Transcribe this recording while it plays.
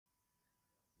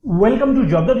Welcome to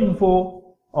job.info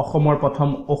অসমৰ প্ৰথম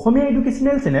অসমীয়া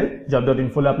educational channel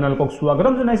job.info লৈ আপোনালোকক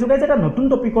স্বাগতম জনাইছো গাইজ এটা নতুন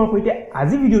টপিকৰ সৈতে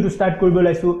আজি ভিডিওটো ষ্টাৰ্ট কৰিব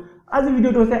লাইছো আজি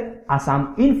ভিডিওটো হৈছে Assam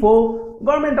Info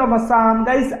government of Assam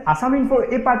guys Assam Info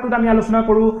এই পাৰ্টটোত আমি আলোচনা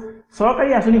কৰো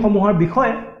চৰকাৰী আঁচনিসমূহৰ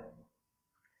বিষয়ে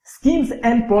schemes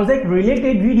and project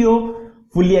related video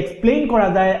fully explain কৰা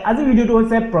যায় আজি ভিডিওটো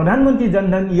হৈছে প্ৰধানমন্ত্ৰী Jan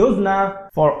Dhan Yojana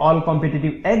for all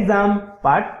competitive exam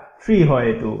part 3 হয়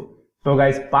এটো So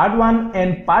guys, part 1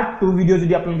 and part 2 video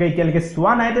যদি আপোনালোকে এতিয়ালৈকে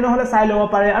চোৱা নাই তেনেহলে চাই লব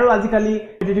পাৰে আৰু আজিকালি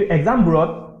কম্পিটিটিভ এক্সামবোৰত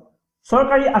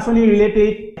চৰকাৰী আঁচনি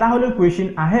ৰিলেটেড এটা হলো কোৱেশ্চন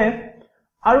আহে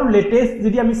আৰু লেটেষ্ট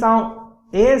যদি আমি চাওঁ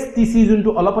ASTC যোনটো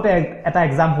অলপতে এটা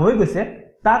এক্সাম হৈ গৈছে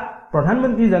তাত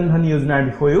প্ৰধানমন্ত্ৰী জন ধন যোজনাৰ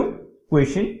বিষয়েও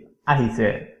কোৱেশ্চন আহিছে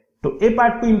তো এই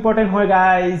পাৰ্টটো ইম্পৰ্টেন্ট হয়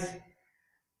গাইজ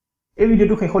এই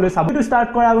ভিডিওটো শেষলৈ চাবটো ষ্টাৰ্ট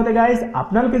কৰাৰ আগতে গাইজ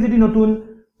আপোনালোকে যদি নতুন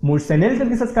মোৰ চেনেল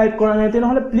যদি সাবস্ক্ৰাইব কৰা নাই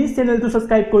তেনেহলে প্লিজ চেনেলটো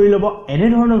সাবস্ক্ৰাইব কৰি লব এনে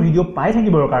ধৰণৰ ভিডিও পাই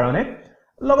থাকিবৰ কাৰণে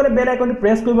লগতে বেল আইকনটো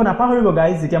প্ৰেছ কৰিব নাপাহৰিব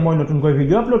গাইজ যেতিয়া মই নতুনকৈ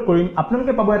ভিডিও আপলোড কৰিম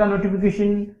আপোনালোকে পাব এটা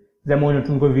নটিফিকেশন যে মই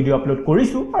নতুনকৈ ভিডিও আপলোড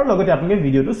কৰিছো আৰু লগতে আপোনালোকে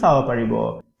ভিডিওটো চাব পাৰিব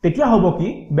তেতিয়া হ'ব কি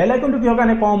বেল আইকনটো কিহৰ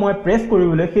কাৰণে কওঁ মই প্ৰেছ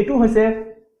কৰিবলৈ হেতু হৈছে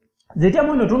যেতিয়া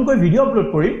মই নতুনকৈ ভিডিও আপলোড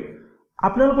কৰিম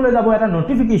আপোনালোকলৈ যাব এটা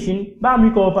নটিফিকেশন বা আমি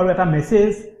ক'ব পাৰো এটা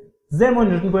মেছেজ যে মই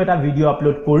নতুনকৈ এটা ভিডিও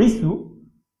আপলোড কৰিছো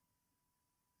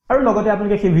আৰু লগতে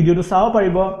আপোনালোকে সেই ভিডিওটো চাব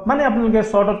পাৰিব মানে আপোনালোকে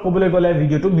শৰ্টত ক'বলৈ গলে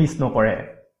ভিডিওটো মিছ নকৰে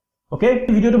ওকে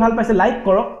ভিডিওটো ভাল পাইছে লাইক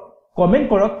কৰক কমেন্ট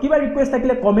কৰক কিবা ৰিকুৱেষ্ট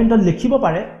থাকিলে কমেন্টত লিখিব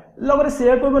পাৰে লগতে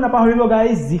শেয়াৰ কৰিব নাপাহৰিব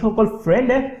গাইজ যি সকল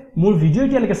ফ্ৰেণ্ডে মোৰ ভিডিও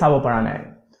এতিয়ালৈকে চাব পৰা নাই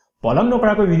পলম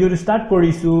নকৰাকৈ ভিডিওটো ষ্টাৰ্ট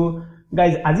কৰিছো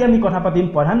গাইজ আজি আমি কথা পাতিম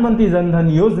প্ৰধানমন্ত্ৰী জন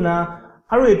ধন যোজনা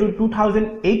আৰু এটো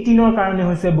 2018 ৰ কাৰণে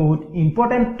হৈছে বহুত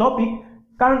ইম্পৰ্টেন্ট টপিক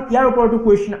কাৰণ ইয়াৰ ওপৰতো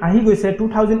কোৱেশ্চন আহি গৈছে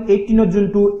 2018 ত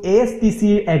যোনটো ASTC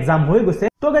এক্সাম হৈ গৈছে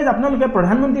তো গাইজ আপোনালোকে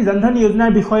প্ৰধানমন্ত্ৰী জন ধন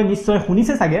যোজনাৰ বিষয়ে নিশ্চয়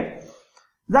শুনিছে সাগে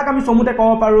যাক আমি সমুতে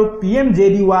ক'ব পাৰো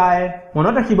PMJDY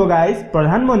মনত ৰাখিব গাইজ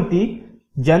প্ৰধানমন্ত্ৰী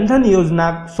জন ধন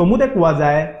যোজনাক সমুতে কোৱা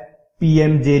যায়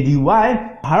PMJDY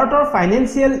ভাৰতৰ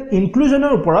ফাইনান্সিয়েল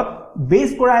ইনক্লুজনৰ ওপৰত বেছ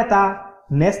কৰা এটা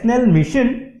নেশনেল মিশন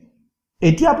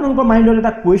এতিয়া আপোনালোকৰ মাইণ্ডত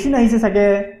এটা কোৱেশ্চন আহিছে সাগে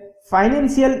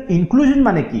ফাইনান্সিয়েল ইনক্লুজন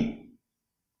মানে কি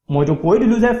মইতো কৈ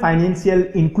দিলো যে ফাইনান্সিয়েল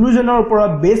ইনক্লুজনৰ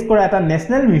ওপৰত বেছ কৰা এটা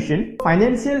নেশনেল মিশন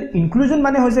ফাইনান্সিয়েল ইনক্লুজন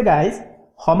মানে হৈছে গাইজ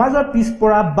সমাজৰ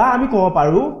পিছপৰা বা আমি ক'ব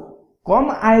পাৰো কম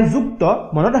আয়যুক্ত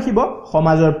মনত ৰাখিব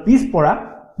সমাজৰ পিছপৰা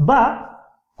বা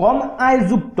কম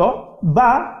আয়যুক্ত বা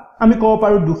আমি ক'ব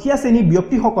পাৰো দুখীয়া শ্ৰেণী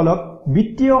ব্যক্তিসকলক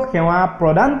বিত্তীয় সেৱা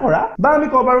প্ৰদান কৰা বা আমি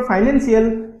ক'ব পাৰো ফাইনান্সিয়েল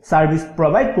সাৰ্ভিস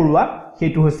প্ৰভাইড কৰোৱা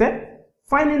হেতু হৈছে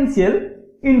financial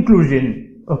inclusion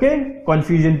okay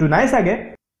confusion two নাই সাগে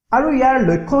আৰু ইয়াৰ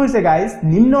লক্ষ্য হৈছে গাইজ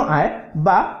নিম্ন আয়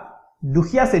বা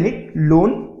দুখীয়া শ্ৰেণীক লোন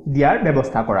দিয়াৰ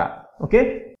ব্যৱস্থা কৰা ওকে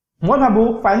মই ভাবো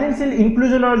ফাইনান্সিয়েল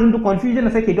ইনক্লুজনৰ যোনটো কনফিউজন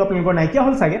আছে সেইটো আপোনালোকৰ নাইকিয়া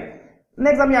হ'ল সাগে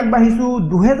নেক্সট আমি আগবাঢ়িছো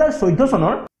 2014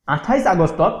 চনৰ 28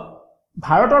 আগষ্টত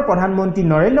ভাৰতৰ প্ৰধানমন্ত্ৰী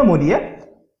নৰেন্দ্ৰ মোদীয়ে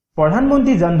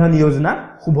প্ৰধানমন্ত্ৰী জন ধন যোজনা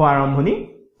শুভ আৰম্ভণি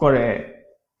কৰে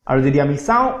আৰু যদি আমি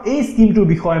চাওঁ এই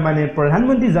স্কিমটোৰ বিষয় মানে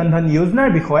প্ৰধানমন্ত্ৰী জন ধন যোজনাৰ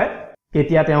বিষয়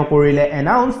কেতিয়া তেওঁ কৰিলে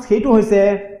এনাউন্স সেইটো হৈছে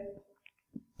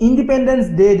ইন্ডিপেন্ডেন্স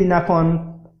ডে দিনাখন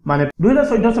মানে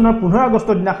 2014 চনৰ 15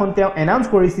 আগষ্টৰ দিনাখন তেওঁ এনাউন্স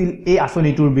কৰিছিল এই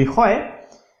আঁচনিটোৰ বিষয়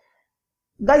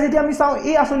গাইজ এতিয়া আমি চাওঁ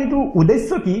এই আঁচনিটোৰ উদ্দেশ্য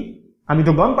কি আমি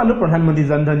তো গম পালো প্ৰধানমন্ত্ৰী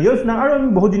জন ধন যোজনা আৰু আমি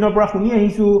বহুত দিনৰ পৰা শুনি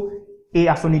আহিছো এই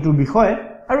আঁচনিটোৰ বিষয়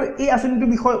আৰু এই আঁচনিটোৰ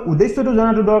বিষয় উদ্দেশ্যটো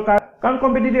জনাটো দৰকাৰ কাৰণ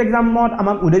কম্পিটিটিভ এক্সামত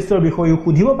আমাক উদ্দেশ্যৰ বিষয়ও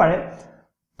সুধিব পাৰে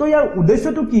তো ইয়াৰ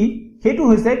উদ্দেশ্যটো কি হেতু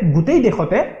হৈছে গোটেই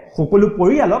দেশতে সকলো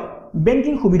পৰিয়ালক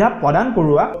বেংকিং সুবিধা প্ৰদান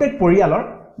কৰোৱা প্ৰত্যেক পৰিয়ালৰ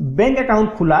বেংক একাউণ্ট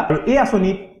খোলা আৰু এই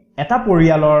আঁচনিত এটা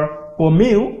পৰিয়ালৰ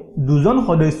কমেও দুজন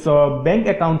সদস্য বেংক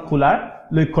একাউণ্ট খোলাৰ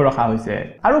লক্ষ্য ৰখা হৈছে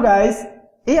আৰু গাইজ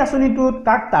এই আঁচনিটো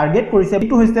তাক টাৰ্গেট কৰিছে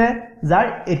এইটো হৈছে যাৰ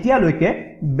এতিয়ালৈকে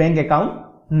বেংক একাউণ্ট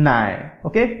নাই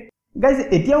ওকে গাইজ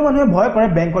এতিয়াও মানুহে ভয় কৰে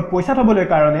বেংকত পইচা থবলৈ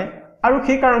কাৰণে আৰু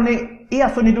সেই কাৰণে এই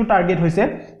আঁচনিটো টাৰ্গেট হৈছে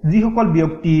যিসকল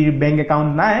ব্যক্তিৰ বেংক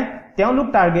একাউণ্ট নাই তেওঁলোক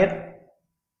টাৰ্গেট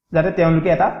যাতে তেওঁলোকে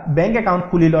এটা বেংক একাউণ্ট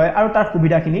খুলি লয় আৰু তাৰ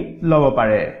সুবিধাখিনি ল'ব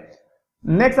পাৰে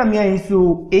নেক্সট আমি আহিছো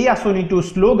এই আঁচনিটো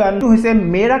স্লোগানটো হৈছে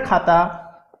মেৰা খাতা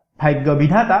ভাগ্য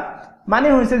বিধাতা মানে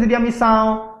হৈছে যদি আমি চাওঁ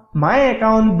মাই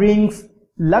account brings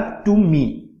luck to me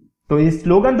তো এই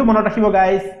স্লোগানটো মনত ৰাখিব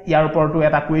গাইজ ইয়াৰ ওপৰতো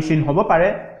এটা কুৱেশ্চন হ'ব পাৰে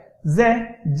যে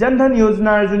জন ধন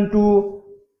যোজনাৰ যোনটো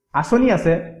আঁচনি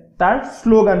আছে তাৰ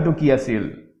স্লোগানটো কি আছিল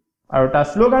আৰু তাৰ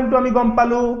স্লোগানটো আমি গম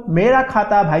পালো মেৰা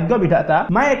খাতা ভাগ্য বিধাতা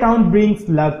মাই account brings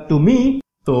luck to me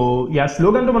তো ইয়াৰ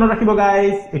স্লোগানটো মনত ৰাখিব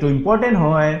গাইজ এইটো ইম্পৰ্টেন্ট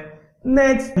হয়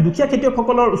নেক্সট দুখীয়া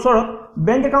খেতিয়কসকলৰ ওচৰত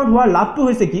বেংক একাউণ্ট হোৱাৰ লাভটো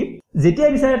হৈছে কি যেতিয়া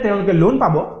বিচাৰে তেওঁলোকে লোন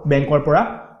পাব বেংকৰ পৰা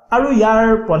আৰু ইয়াৰ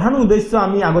প্ৰধান উদ্দেশ্য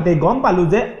আমি আগতে গম পালো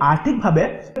যে আৰ্থিকভাৱে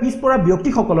পিছপৰা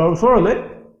ব্যক্তিসকলৰ ওচৰলৈ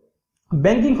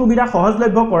বেংকিং সুবিধা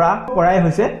সহজলভ্য কৰাই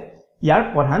হৈছে ইয়াৰ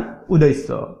প্ৰধান উদ্দেশ্য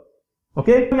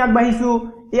ওকে আমি আগবাঢ়িছো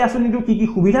এই আঁচনিটো কি কি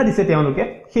সুবিধা দিছে তেওঁলোকে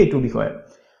সেইটো বিষয়ে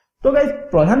তো গাইস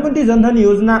প্ৰধানমন্ত্ৰী জন ধন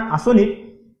যোজনা আঁচনিত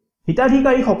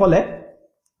হিতাধিকাৰীসকলে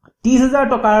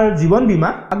 30,000 টকাৰ জীৱন বীমা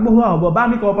আগবঢ়োৱা হ'ব বা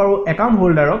আমি ক'ব পাৰো একাউণ্ট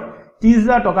হোল্ডাৰক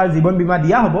 30,000 টকাৰ জীৱন বীমা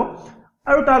দিয়া হ'ব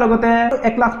আৰু তাৰ লগতে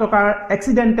 1 লাখ টকাৰ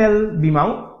এক্সিডেন্টেল বীমাও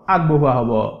আগবঢ়োৱা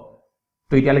হ'ব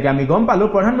তো এতিয়ালৈকে আমি গম পালো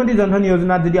প্ৰধানমন্ত্ৰী জন ধন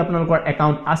যোজনাত যদি আপোনালোকৰ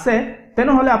একাউণ্ট আছে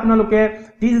তেনেহলে আপোনালোকে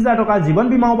 30,000 টকাৰ জীৱন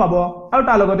বীমাও পাব আৰু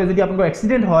তাৰ লগতে যদি আপোনালোকৰ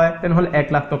এক্সিডেন্ট হয় তেনেহলে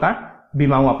 1 লাখ টকাৰ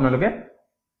বীমাও আপোনালোকে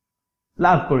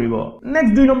লাভ কৰিব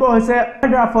নেক্সট 2 নম্বৰ হৈছে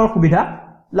ওভাৰড্ৰাফ্টৰ সুবিধা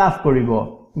লাভ কৰিব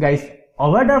গাইস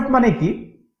ওভাৰড্ৰাফ্ট মানে কি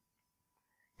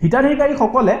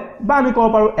হিতাধিকাৰীসকলে বা আমি ক'ব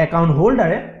পাৰো একাউণ্ট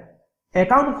হোল্ডাৰে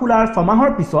একাউণ্ট খোলাৰ 6 মাহৰ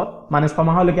পিছত মানে 6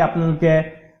 মাহলৈকে আপোনালোকে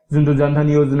যোনটো জন ধন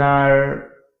যোজনাৰ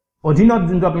অধীনত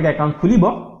যোনটো আপোনালোকে একাউণ্ট খুলিব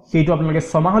সেইটো আপোনালোকে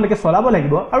 6 মাহলৈকে চলাব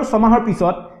লাগিব আৰু 6 মাহৰ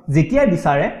পিছত যেতিয়াই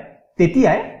বিচাৰে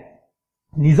তেতিয়াই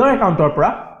নিজৰ একাউণ্টৰ পৰা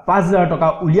 5,000 টকা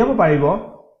উলিয়াব পাৰিব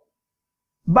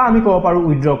বা আমি ক'ব পাৰো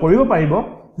উইথড্ৰ কৰিব পাৰিব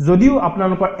যদিও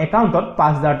আপোনালোকৰ একাউণ্টত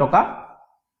 5,000 টকা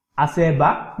আছে বা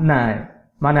নাই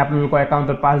মানে আপোনালোকৰ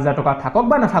একাউণ্টত 5,000 টকা থাকক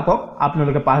বা নাথাকক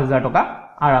আপোনালোকে 5,000 টকা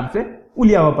আৰামছে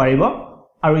উলিয়াব পাৰিব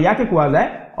আৰু ইয়াকে কোৱা যায়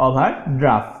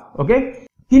ওভাৰড্ৰাফ্ট ওকে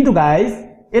কিন্তু গাইস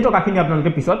এই টকাখিনি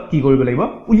আপোনালোকে পিছত কি কৰিব লাগিব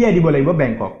উলিয়াই দিব লাগিব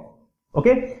বেংকক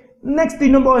ওকে নেক্সট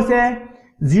 3 নম্বৰ হৈছে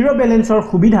জিৰ' বেলেন্সৰ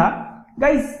সুবিধা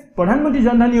গাইস প্ৰধানমন্ত্ৰী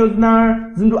জন ধন যোজনাৰ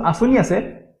যোনটো আঁচনি আছে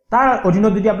তাৰ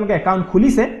অধীনত যদি আপোনালোকে একাউণ্ট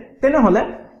খুলিছে তেনেহলে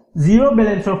জিৰ'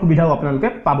 বেলেন্সৰ সুবিধাও আপোনালোকে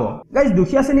পাব গাইস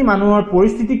দুখীয়া শ্ৰেণী মানুহৰ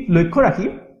পৰিস্থিতিক লক্ষ্য ৰাখি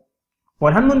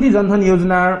প্ৰধানমন্ত্ৰী জন ধন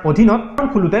যোজনাৰ অধীনত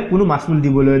একাউণ্ট খুলোতে কোনো মাচুল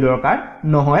দিবলৈ দৰকাৰ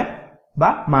নহয় বা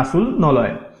মাচুল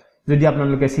নলয় যদি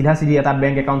আপোনালোকে সিধা এটা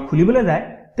বেংক একাউণ্ট খুলিবলৈ যায়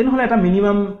তেনেহলে এটা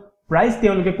মিনিমাম প্ৰাইস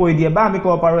তেওঁলোকে কৈ দিয়ে বা আমি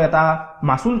ক'ব পাৰো এটা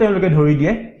মাচুল তেওঁলোকে ধৰি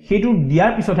দিয়ে সেইটো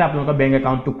দিয়াৰ পিছতহে আপোনালোকৰ বেংক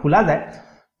একাউণ্টটো খোলা যায়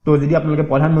তো যদি আপোনালোকে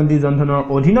প্ৰধানমন্ত্ৰী জন ধনৰ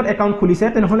অধীনত একাউণ্ট খুলিছে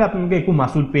তেনেহলে আপোনালোকে একো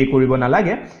মাচুল পে কৰিব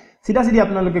নালাগে সিধা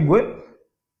আপোনালোকে গৈ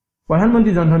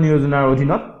প্ৰধানমন্ত্ৰী জন ধন যোজনাৰ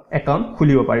অধীনত একাউণ্ট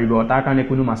খুলিব পাৰিব তাৰ কাৰণে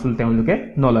কোনো মাচুল তেওঁলোকে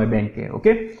নলয় বেংকে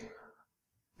ওকে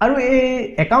আৰু এই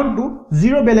একাউণ্টটো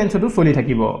জিৰ' বেলেন্সটো চলি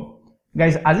থাকিব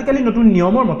গাইস আজিকালি নতুন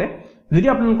নিয়মৰ মতে যদি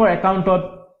আপোনালোকৰ একাউণ্টত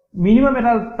মিনিমাম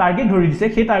এটা টাৰ্গেট ধৰি দিছে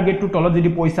সেই টাৰ্গেটটো তলত যদি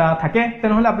পইচা থাকে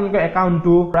তেনেহলে আপোনালোকৰ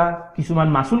একাউণ্টটো পৰা কিছুমান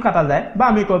মাচুল কাটা যায় বা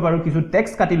আমি ক'ব পাৰো কিছু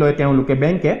ট্যাক্স কাটি লয় তেওঁলোকে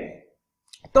বেংকে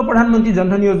তো প্ৰধানমন্ত্ৰী জন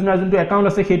ধন যোজনাৰ যোনটো একাউণ্ট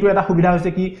আছে সেইটো এটা সুবিধা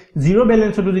হৈছে কি জিৰ'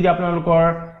 বেলেন্সটো যদি আপোনালোকৰ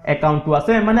একাউণ্টটো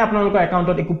আছে মানে আপোনালোকৰ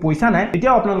একাউণ্টত একো পইচা নাই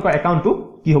তেতিয়া আপোনালোকৰ একাউণ্টটো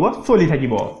কি হ'ব চলি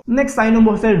থাকিব নেক্সট 4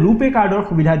 নম্বৰ হৈছে ৰুপে কাৰ্ডৰ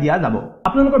সুবিধা দিয়া যাব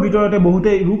আপোনালোকৰ ভিতৰতে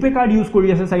বহুতে ৰুপে কাৰ্ড ইউজ কৰি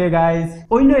আছে চাগে গাইস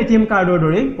অন্য এটিএম কাৰ্ডৰ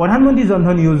দৰে প্ৰধানমন্ত্ৰী জন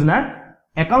ধন যোজনাৰ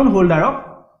একাউণ্ট হোল্ডাৰক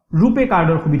ৰুপে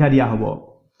কাৰ্ডৰ সুবিধা দিয়া হ'ব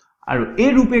আৰু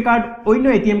এই ৰুপে কাৰ্ড অন্য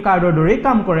এটিএম কাৰ্ডৰ দৰে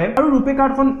কাম কৰে আৰু ৰুপে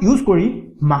কাৰ্ডখন ইউজ কৰি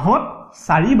মাহত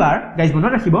 4 বাৰ গাইস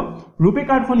মনত ৰাখিব ৰুপে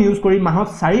কাৰ্ডখন ইউজ কৰি মাহত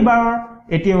 4 বাৰ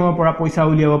এটিএমৰ পৰা পইচা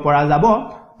উলিয়াব পৰা যাব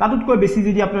তাতকৈ বেছি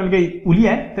যদি আপোনালোকে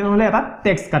উলিয়ায় তেনেহলে এটা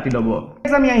ট্যাক্স কাটি ল'ব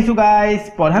নেক্সট আমি আহিছো গাইস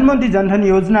প্ৰধানমন্ত্ৰী জন ধন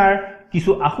যোজনাৰ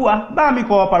কিছু আখুৱা বা আমি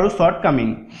ক'ব পাৰো শৰ্ট কামিং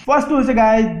ফাৰ্স্ট হৈছে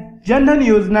গাইস জন ধন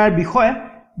যোজনাৰ বিষয়ে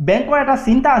বেংকৰ এটা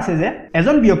চিন্তা আছে যে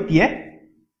এজন ব্যক্তিয়ে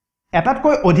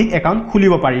এটাতকৈ অধিক একাউণ্ট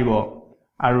খুলিব পাৰিব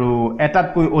আৰু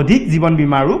এটাতকৈ অধিক জীৱন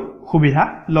বীমাৰো সুবিধা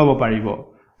ল'ব পাৰিব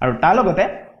আৰু তাৰ লগতে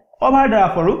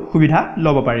ওভাৰড্ৰাফ্টৰো সুবিধা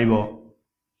ল'ব পাৰিব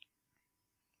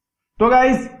তো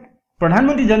গাইস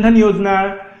প্ৰধানমন্ত্ৰী জন ধন যোজনাৰ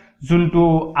যোনটো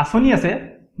আঁচনি আছে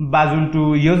বা যোনটো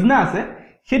যোজনা আছে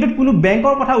সেইটোত কোনো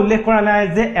বেংকৰ কথা উল্লেখ কৰা নাই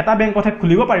যে এটা বেংকতে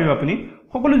খুলিব পাৰিব আপুনি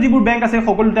সকলো যিবোৰ বেংক আছে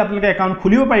সকলোতে আপোনালোকে একাউণ্ট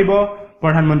খুলিব পাৰিব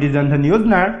প্ৰধানমন্ত্ৰী জন ধন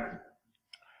যোজনাৰ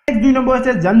নেক্সট 2 নম্বৰ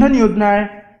হৈছে জন ধন যোজনাৰ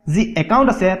যি একাউণ্ট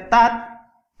আছে তাত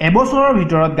এবছৰৰ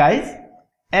ভিতৰত গাইস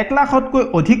 1 লাখতকৈ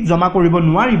অধিক জমা কৰিব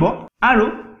নোৱাৰিব আৰু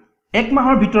 1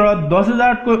 মাহৰ ভিতৰত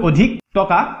 10,000তকৈ অধিক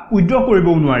টকা উইথড্ৰ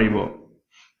কৰিবও নোৱাৰিব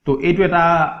তো এইটো এটা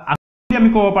আমি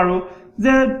ক'ব পাৰো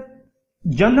যে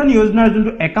জন ধন যোজনাৰ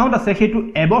যোনটো একাউণ্ট আছে সেইটো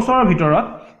এবছৰৰ ভিতৰত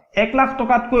 1 লাখ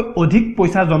টকাতকৈ অধিক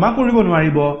পইচা জমা কৰিব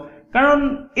নোৱাৰিব কাৰণ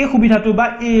এই সুবিধাটো বা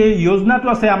এই যোজনাটো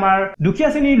আছে আমাৰ দুখীয়া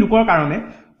শ্ৰেণীৰ লোকৰ কাৰণে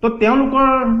তো তেওঁলোকৰ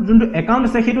যোনটো একাউণ্ট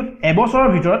আছে সেইটো এবছৰৰ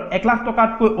ভিতৰত 1 লাখ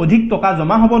টকাতকৈ অধিক টকা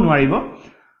জমা হ'ব নোৱাৰিব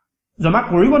জমা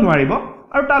কৰিব নোৱাৰিব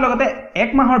আৰু তাৰ লগতে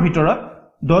 1 মাহৰ ভিতৰত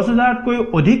 10,000তকৈ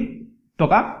অধিক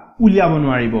টকা উলিয়াব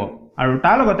নোৱাৰিব আৰু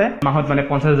তাৰ লগতে মাহত মানে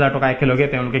 50,000 টকা একেলগে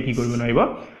তেওঁলোকে কি কৰিব নোৱাৰিব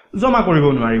জমা কৰিব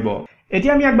নোৱাৰিব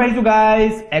এতিয়া আমি আগবাঢ়িছো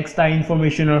গাইস এক্সট্ৰা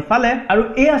ইনফৰমেশনৰ ফালে আৰু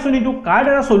এই আঁচনিটো কাৰ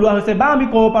দ্বাৰা চলোৱা হৈছে বা আমি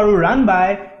ক'ব পাৰো run by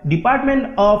department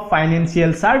of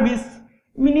financial service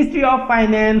ministry of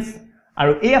finance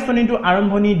আৰু এই আঁচনিটো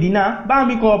আৰম্ভণি দিনা বা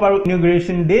আমি ক'ব পাৰো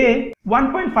ইনগ্ৰেচন ডে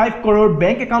 1.5 crore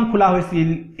বেংক একাউণ্ট খোলা হৈছিল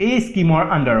এই স্কিমৰ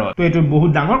আন্ডাৰত তো এইটো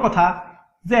বহুত ডাঙৰ কথা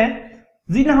যে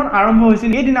যিদিনাখন আৰম্ভ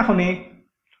হৈছিল এই দিনাখনে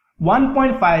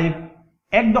 1.5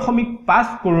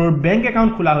 1.5 crore bank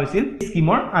account খোলা হৈছিল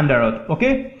স্কিমৰ আন্ডাৰত ওকে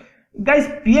গাইস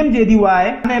PMJDY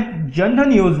মানে জন ধন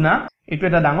যোজনা এটো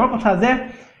এটা ডাঙৰ কথা যে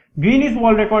গ্ৰীনিছ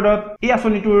ৱৰ্ল্ড ৰেকৰ্ডত এই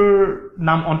আঁচনিটোৰ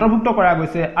নাম অন্তৰ্ভুক্ত কৰা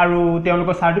গৈছে আৰু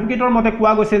তেওঁলোকৰ সাৰ্টিফিকেটৰ মতে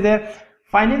কোৱা গৈছে যে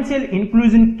ফাইনান্সিয়েল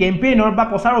ইনক্লুজন কেম্পেইনৰ বা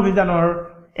প্ৰচাৰ অভিযানৰ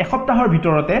এসপ্তাহৰ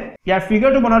ভিতৰতে ইয়াৰ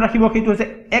ফিগাৰটো বনাই ৰাখিব সেইটো হৈছে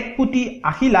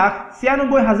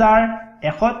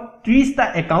 1,96,130 টা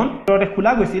একাউণ্টতে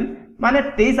খোলা গৈছিল মানে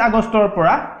 23 আগষ্টৰ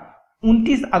পৰা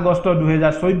 29 আগষ্ট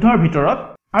 2014 ৰ ভিতৰত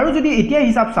আৰু যদি এতিয়া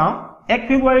হিচাপ চাওঁ 1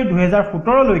 ফেব্ৰুৱাৰী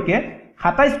 2017 লৈকে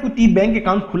 27 কোটি বেংক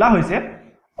একাউণ্ট খোলা হৈছে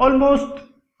অলমোস্ট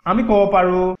আমি কব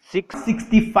পাৰো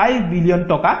 665 বিলিয়ন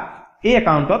টকা এই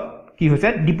একাউণ্টত কি হৈছে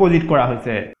ডিপোজিট কৰা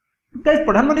হৈছে গাইস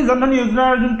প্ৰধানমন্ত্ৰী জন ধন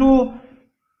যোজনাৰ যোনটো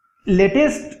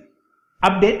লেটেষ্ট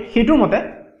আপডেট হেতুৰ মতে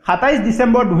 27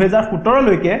 ডিসেম্বৰ 2017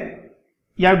 লৈকে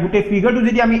ইয়াৰ গুটে ফিগাৰটো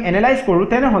যদি আমি এনালাইজ কৰো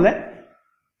তেনে হলে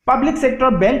পাবলিক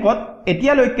সেক্টৰ বেংকত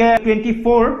এতিয়া লৈকে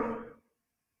 24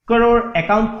 crore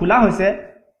একাউণ্ট খোলা হৈছে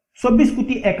 24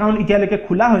 কোটি একাউণ্ট এতিয়া লৈকে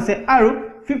খোলা হৈছে আৰু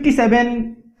 57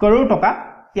 crore টকা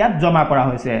ইয়াত জমা কৰা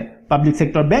হৈছে পাবলিক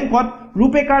সেক্টৰ বেংকত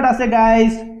ৰূপে কাৰ্ড আছে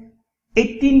গাইস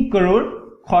 18 crore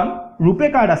খন ৰূপে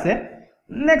কাৰ্ড আছে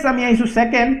নেক্সট আমি আইছো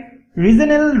সেকেন্ড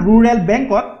ৰিজনাল ৰুৰাল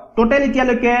বেংকত টোটাল এতিয়া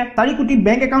লৈকে 4 কোটি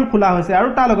বেংক একাউণ্ট খোলা হৈছে আৰু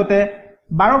তাৰ লগতে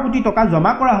 12 কোটি টকা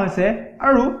জমা কৰা হৈছে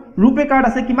আৰু ৰূপে কাৰ্ড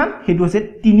আছে কিমান হেতু হৈছে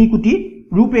 3 কোটি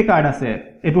ৰূপে কাৰ্ড আছে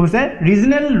এটো হৈছে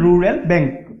ৰিজনাল rural bank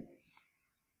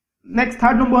next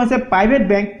third number হৈছে প্ৰাইভেট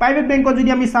বেংকত যদি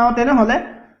আমি চাওঁ তেনে হলে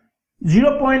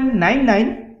 0.99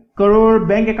 crore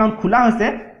বেংক একাউণ্ট খোলা হৈছে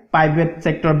প্ৰাইভেট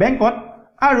সেক্টৰ বেংকত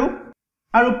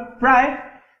আৰু প্ৰায়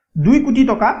 2 কোটি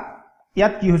টকা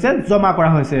ইয়াত কি হৈছে জমা কৰা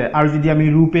হৈছে আৰু যদি আমি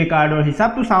ৰূপে কাৰ্ডৰ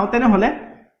হিচাপটো চাওঁ তেনে হলে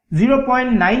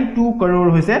 0.92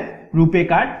 crore হৈছে ৰূপে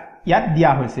কাৰ্ড ইয়াত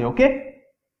দিয়া হৈছে ওকে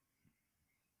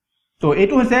তো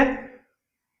এটো হৈছে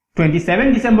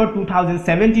 27 ডিসেম্বৰ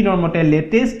 2017 ৰ মতে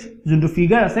লেটেষ্ট যোনটো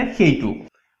ফিগাৰ আছে সেইটো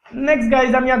নেক্সট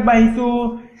গাইজ আমি আগবাঢ়িছো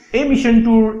এই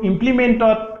মিশনটোৰ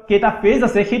ইমপ্লিমেন্টত কেটা ফেজ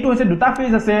আছে সেইটো হৈছে দুটা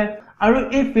ফেজ আছে আৰু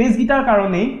এই ফেজ গিটাৰ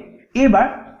কাৰণে এবাৰ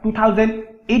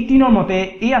 2018 ৰ মতে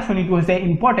এই আঁচনিটো হৈছে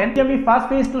ইম্পৰ্টেন্ট আমি ফাৰ্স্ট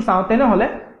ফেজটো চাওঁ তেনে হলে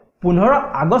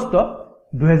 15 আগষ্ট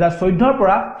 2014 ৰ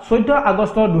পৰা 14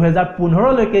 আগষ্ট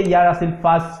 2015 লৈকে ইয়াৰ আছিল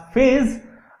ফাৰ্স্ট ফেজ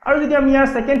আৰু যদি আমি ইয়াৰ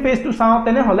সেকেন্ড ফেজটো চাওঁ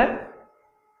তেনে হলে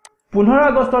 15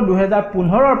 আগষ্ট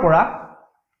 2015 ৰ পৰা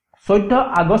 14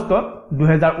 আগষ্ট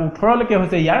 2018 লৈকে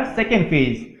হৈছে ইয়াৰ সেকেন্ড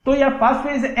ফেজ তো ইয়াৰ ফাৰ্স্ট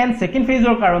ফেজ এন্ড সেকেন্ড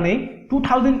ফেজৰ কাৰণে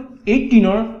 2018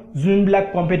 ৰ যোনবিলাক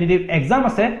কম্পিটিটিভ এক্সাম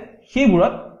আছে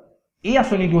সেইবোৰত এই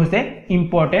আঁচনিটো হৈছে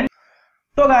ইম্পৰ্টেন্ট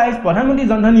তো গাইজ প্ৰধানমন্ত্ৰী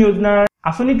জন ধন যোজনাৰ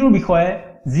আঁচনিটোৰ বিষয়ে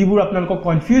যিবোৰ আপোনালোকৰ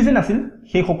কনফিউজন আছিল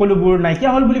সেই সকলোবোৰ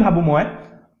নাইকিয়া হল বুলি ভাবো মই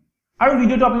আৰু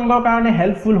ভিডিওটো আপোনালোকৰ কাৰণে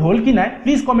হেল্পফুল হল কি নাই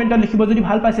প্লিজ কমেন্টত লিখিব যদি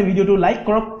ভাল পাইছে ভিডিওটো লাইক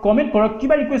কৰক কমেন্ট কৰক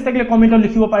কিবা ৰিকুৱেষ্ট থাকিলে কমেন্টত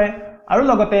লিখিব পাৰে আৰু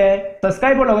লগতে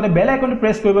সাবস্ক্ৰাইবৰ লগতে বেল আইকনটো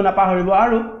প্ৰেছ কৰিব নাপাহৰিব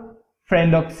আৰু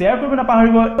ফ্ৰেণ্ডক শেয়াৰ কৰিব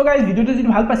নাপাহৰিব তো গাইজ ভিডিওটো যদি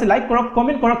ভাল পাইছে লাইক কৰক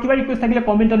কমেন্ট কৰক কিবা ৰিকুৱেষ্ট থাকিলে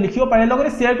কমেন্টত লিখিব পাৰে লগতে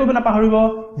শেয়াৰ কৰিব নাপাহৰিব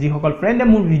যিসকল ফ্ৰেণ্ডে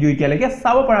মোৰ ভিডিও এতিয়ালৈকে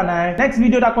চাব পৰা নাই নেক্সট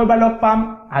ভিডিওত আকৌ এবাৰ লগ পাম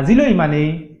আজিলৈ ইমানেই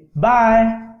বাই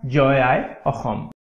জয় আই অসম